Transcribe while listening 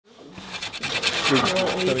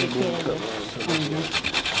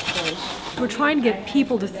We're trying to get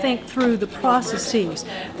people to think through the processes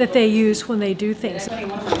that they use when they do things.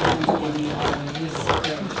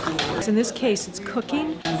 In this case, it's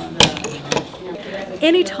cooking.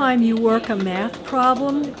 Anytime you work a math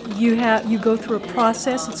problem, you go through a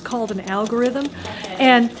process. It's called an algorithm.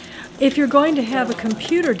 And if you're going to have a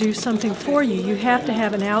computer do something for you, you have to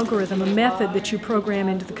have an algorithm, a method that you program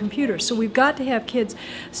into the computer. So we've got to have kids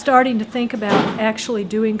starting to think about actually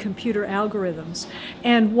doing computer algorithms.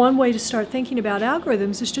 And one way to start thinking about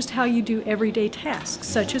algorithms is just how you do everyday tasks,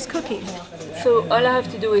 such as cooking. So all I have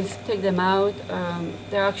to do is take them out.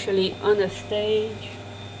 They're actually on a stage.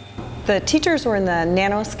 The teachers were in the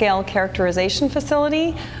nanoscale characterization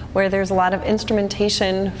facility, where there's a lot of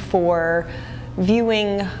instrumentation for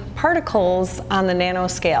viewing particles on the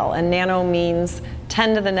nanoscale, and nano means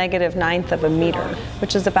 10 to the negative 9th of a meter,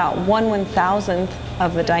 which is about 1/1000th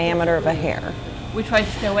of the diameter of a hair. We try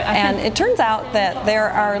to stay away. And it turns out that there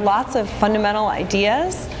are lots of fundamental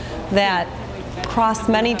ideas that cross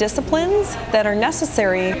many disciplines that are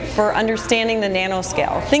necessary for understanding the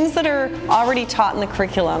nanoscale. Things that are already taught in the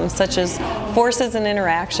curriculum, such as forces and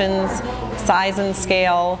interactions, size and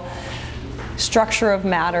scale, structure of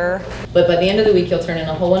matter. But by the end of the week, you'll turn in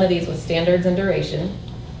a whole one of these with standards and duration,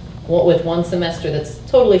 with one semester that's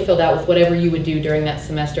totally filled out with whatever you would do during that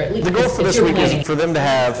semester. At least the goal for this week is for them to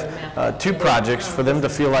have 2 projects, for them to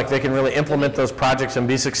feel like they can really implement those projects and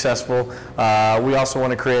be successful. We also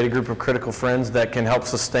want to create a group of critical friends that can help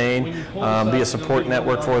sustain, be a support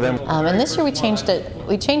network for them. And this year we changed it.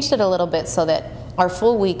 We changed it a little bit so that our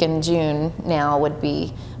full week in June now would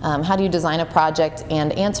be how do you design a project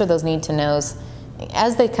and answer those need-to-knows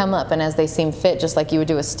as they come up and as they seem fit, just like you would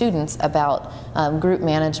do with students, about group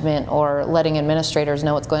management or letting administrators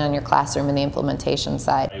know what's going on in your classroom and the implementation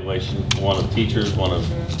side. Evaluation, one of teachers, one of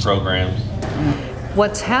programs.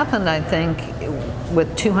 What's happened, I think,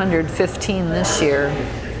 with 215 this year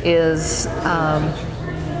is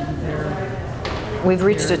we've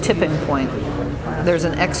reached a tipping point. There's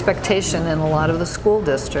an expectation in a lot of the school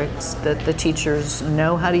districts that the teachers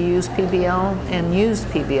know how to use PBL and use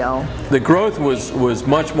PBL. The growth was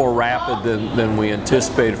much more rapid than we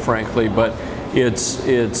anticipated, frankly, but it's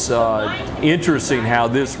interesting how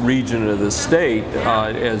this region of the state,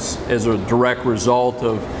 as a direct result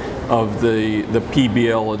of the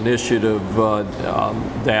PBL initiative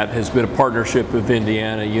that has been a partnership of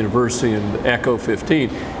Indiana University and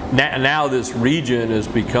EcO15, now this region is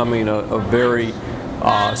becoming a very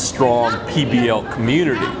strong PBL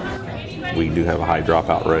community. We do have a high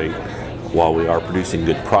dropout rate. While we are producing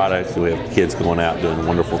good products, we have kids going out doing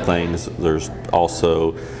wonderful things. There's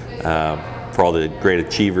also, for all the great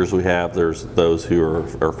achievers we have, there's those who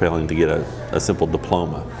are failing to get a simple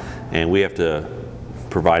diploma. And we have to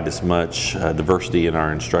provide as much diversity in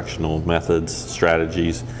our instructional methods,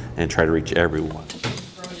 strategies, and try to reach everyone.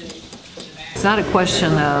 It's not a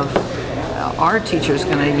question of our teachers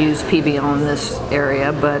going to use PBL in this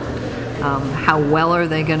area, but how well are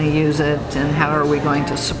they going to use it, and how are we going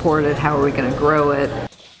to support it, how are we going to grow it.